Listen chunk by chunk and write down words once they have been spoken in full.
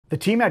The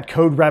team at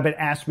CodeRabbit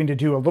asked me to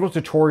do a little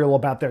tutorial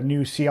about their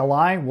new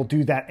CLI. We'll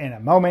do that in a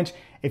moment.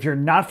 If you're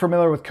not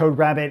familiar with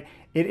CodeRabbit,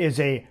 it is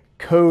a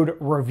code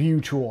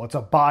review tool. It's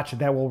a bot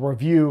that will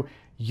review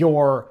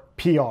your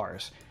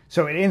PRs.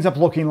 So it ends up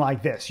looking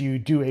like this. You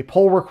do a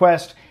pull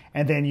request,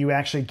 and then you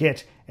actually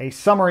get a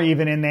summary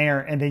even in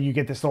there, and then you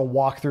get this little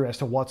walkthrough as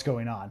to what's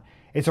going on.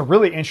 It's a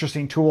really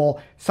interesting tool,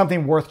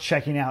 something worth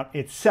checking out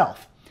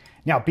itself.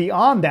 Now,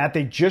 beyond that,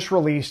 they just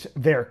released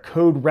their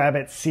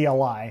CodeRabbit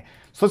CLI.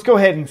 So let's go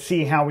ahead and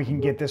see how we can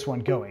get this one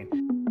going.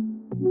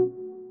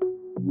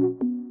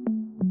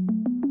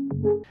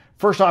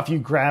 First off, you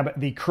grab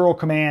the curl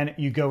command,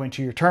 you go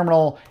into your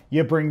terminal,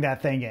 you bring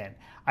that thing in.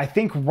 I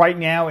think right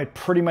now it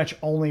pretty much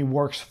only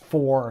works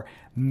for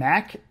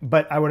Mac,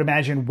 but I would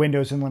imagine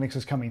Windows and Linux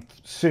is coming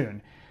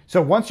soon.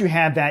 So once you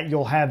have that,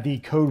 you'll have the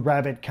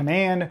CodeRabbit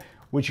command,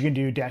 which you can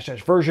do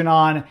 -- version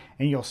on,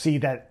 and you'll see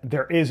that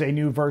there is a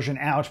new version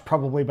out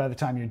probably by the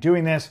time you're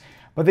doing this.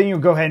 But then you'll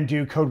go ahead and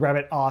do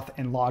CodeRabbit auth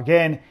and log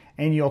in,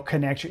 and you'll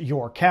connect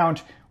your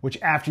account,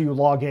 which after you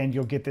log in,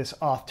 you'll get this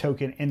auth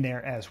token in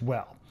there as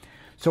well.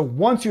 So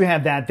once you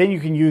have that, then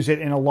you can use it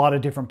in a lot of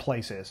different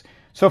places.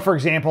 So for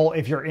example,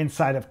 if you're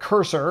inside of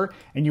Cursor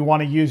and you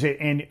want to use it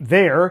in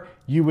there,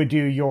 you would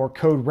do your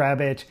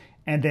CodeRabbit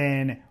and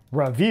then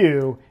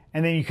review,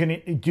 and then you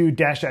can do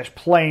 --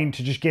 plain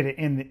to just get it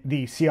in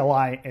the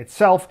CLI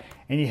itself,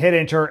 and you hit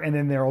enter, and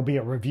then there will be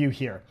a review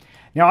here.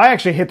 Now, I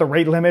actually hit the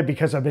rate limit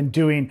because I've been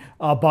doing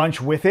a bunch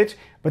with it,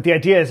 but the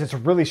idea is it's a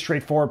really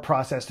straightforward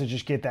process to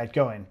just get that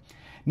going.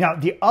 Now,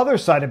 the other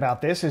side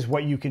about this is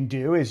what you can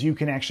do is you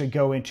can actually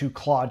go into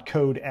Claude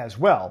Code as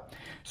well.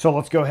 So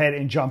let's go ahead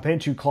and jump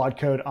into Claude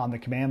Code on the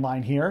command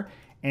line here,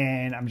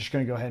 and I'm just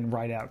going to go ahead and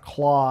write out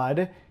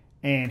Claude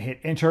and hit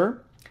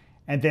enter.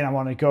 And then I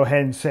want to go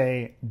ahead and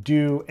say,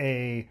 do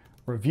a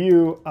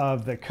review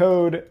of the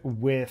code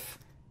with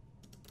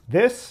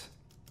this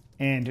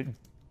and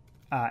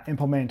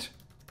implement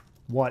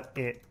what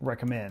it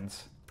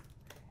recommends.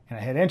 And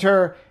I hit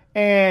enter,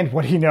 and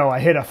what do you know, I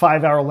hit a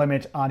 5-hour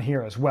limit on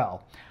here as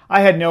well. I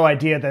had no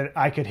idea that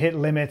I could hit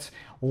limits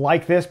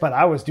like this, but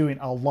I was doing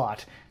a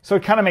lot. So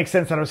it kind of makes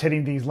sense that I was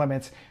hitting these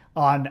limits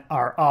on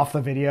or off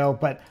the video,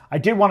 but I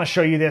did want to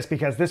show you this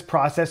because this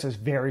process is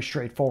very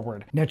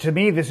straightforward. Now, to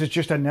me, this is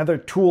just another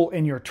tool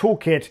in your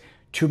toolkit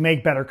to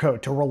make better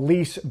code, to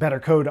release better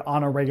code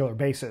on a regular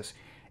basis.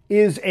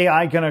 Is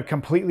AI going to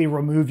completely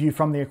remove you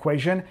from the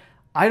equation?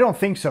 I don't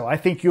think so. I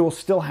think you'll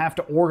still have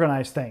to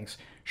organize things.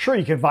 Sure,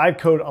 you can vibe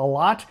code a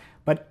lot,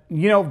 but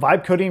you know,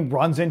 vibe coding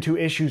runs into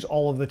issues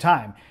all of the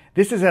time.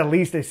 This is at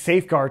least a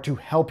safeguard to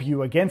help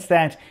you against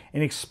that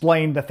and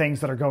explain the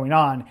things that are going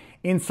on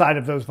inside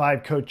of those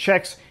vibe code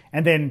checks.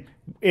 And then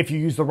if you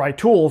use the right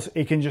tools,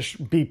 it can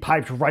just be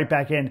piped right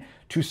back in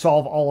to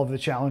solve all of the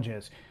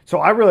challenges. So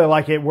I really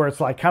like it where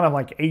it's like kind of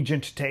like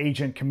agent to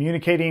agent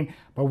communicating,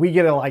 but we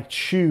get to like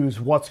choose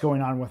what's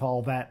going on with all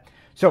of that.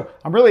 So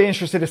I'm really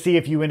interested to see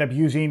if you end up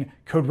using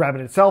CodeRabbit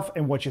itself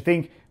and what you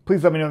think.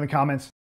 Please let me know in the comments.